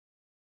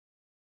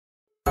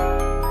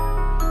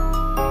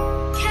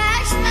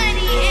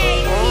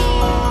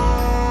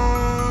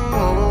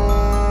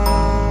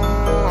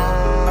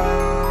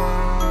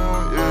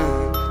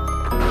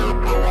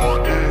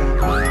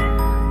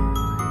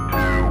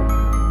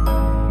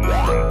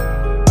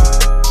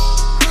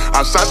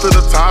I shot to the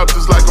top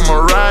just like I'm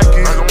a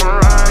rocket.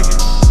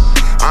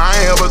 I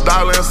ain't have a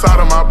dollar inside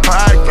of my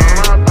pocket.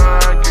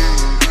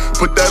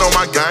 Put that on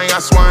my gang, I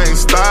swear I ain't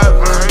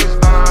stopping.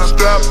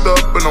 Strapped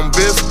up and I'm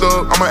bissed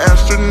up, I'm an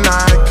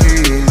astronaut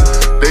kid.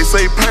 They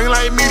say pain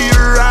like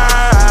meteorite.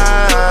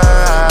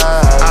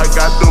 I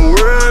got the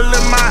world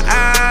in my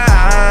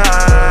eyes.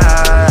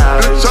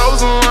 The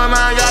chosen one,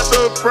 I got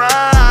the prize.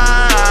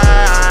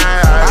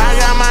 I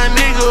got my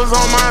niggas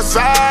on my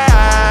side.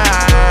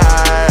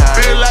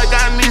 Feel like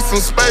I need some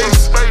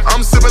space.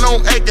 I'm sipping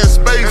on egg and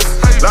space.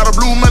 Lot of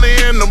blue money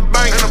in the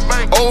bank.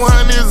 Old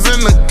honey's in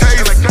the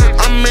case.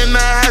 I'm in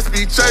the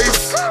high-speed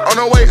chase. On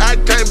the way, I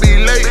can't be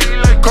late.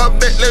 Cup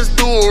that, let's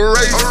do a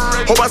race.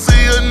 Hope I see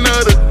you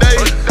another day.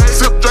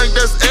 Sip, drink,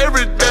 that's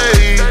every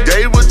day.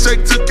 Gave a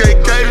check to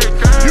KK.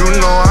 You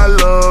know I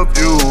love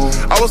you.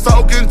 I was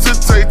talking to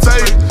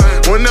Tay-Tay.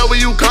 Whenever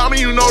you call me,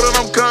 you know that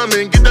I'm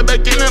coming. Get that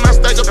back in and I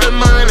stack up that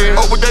money.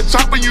 Oh, with that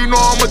chopper, you know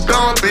I'm a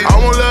dumb bitch. I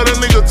won't let a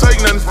nigga take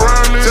nothing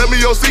from me. Tell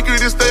me your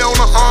secret is stay on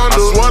the under.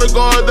 I swear to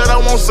God that I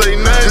won't say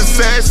nothing. Just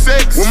had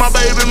sex with my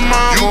baby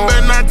mama. You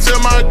better not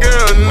tell my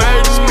girl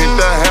name. Spent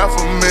a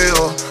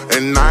 $500,000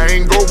 and I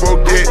ain't go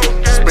broke yet.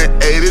 Spent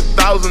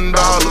 $80,000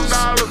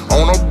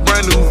 on a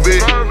brand new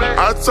Vic.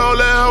 I told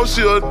that hoe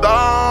she a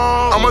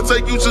dog. I'ma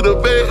take you to the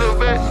bed.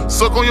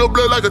 Suck on your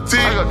blood like a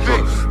tick.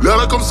 Let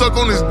her come suck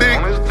on his dick.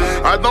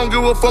 I don't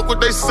give a fuck what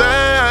they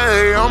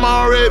say. I'm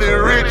already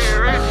rich.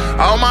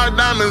 All my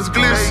diamonds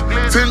glitz.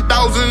 10,000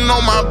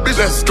 on my bitch.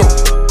 Let's go.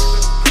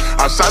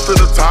 I shot to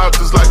the top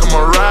just like I'm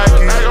a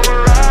rocket.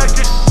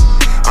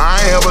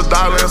 I ain't have a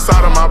dollar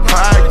inside of my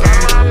pocket.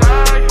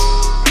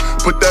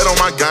 Put that on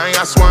my gang,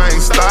 I swear I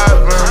ain't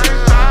stopping.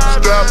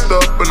 Strapped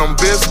up and I'm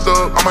bissed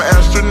up, I'm an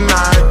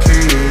astronaut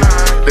kid.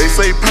 They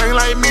say pain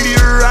like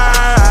meteorite.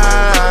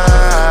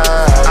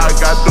 I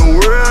got the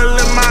world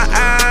in my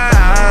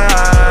eyes.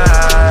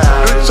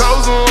 The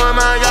chosen one,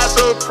 I got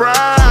the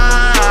prize.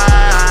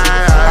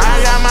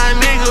 I got my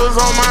niggas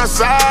on my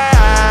side.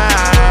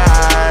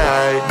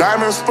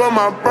 Diamonds for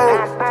my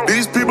bro.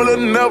 These people will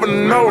never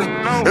know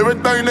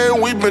everything that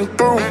we've been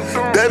through.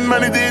 That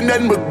money did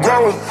nothing but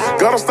grow.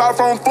 Gotta start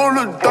from full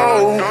of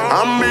dough.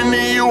 I'm in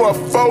the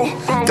UFO.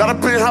 Got a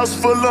penthouse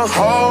full of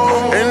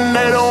hoes, and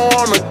they don't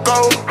wanna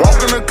go.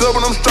 Walk in the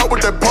club and I'm straight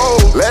with that pole.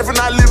 Laughing,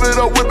 I live it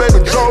up with baby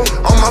Joe.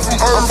 I'm not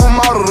from Earth,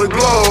 from out of the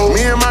globe.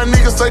 Me and my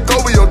niggas take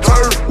over your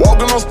turf.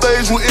 Walking on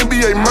stage with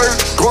NBA merch.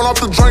 Going off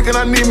the drink and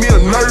I need me a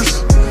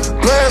nurse.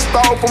 Blast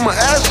off, I'm an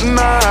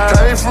astronaut.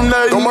 Came from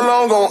there, don't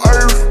belong on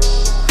Earth.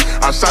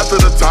 I shot to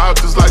the top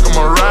just like I'm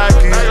a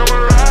rocket.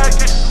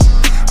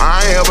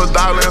 I ain't have a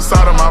dollar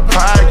inside of my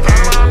pocket.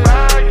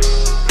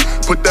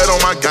 Put that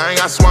on my gang,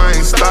 I swear I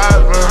ain't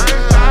stopping.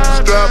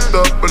 Strapped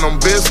up and I'm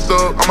bissed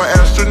up, I'm an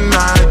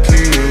astronaut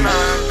kid.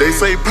 They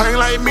say pain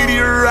like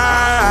meteorite.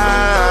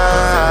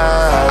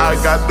 I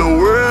got the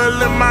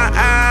world in my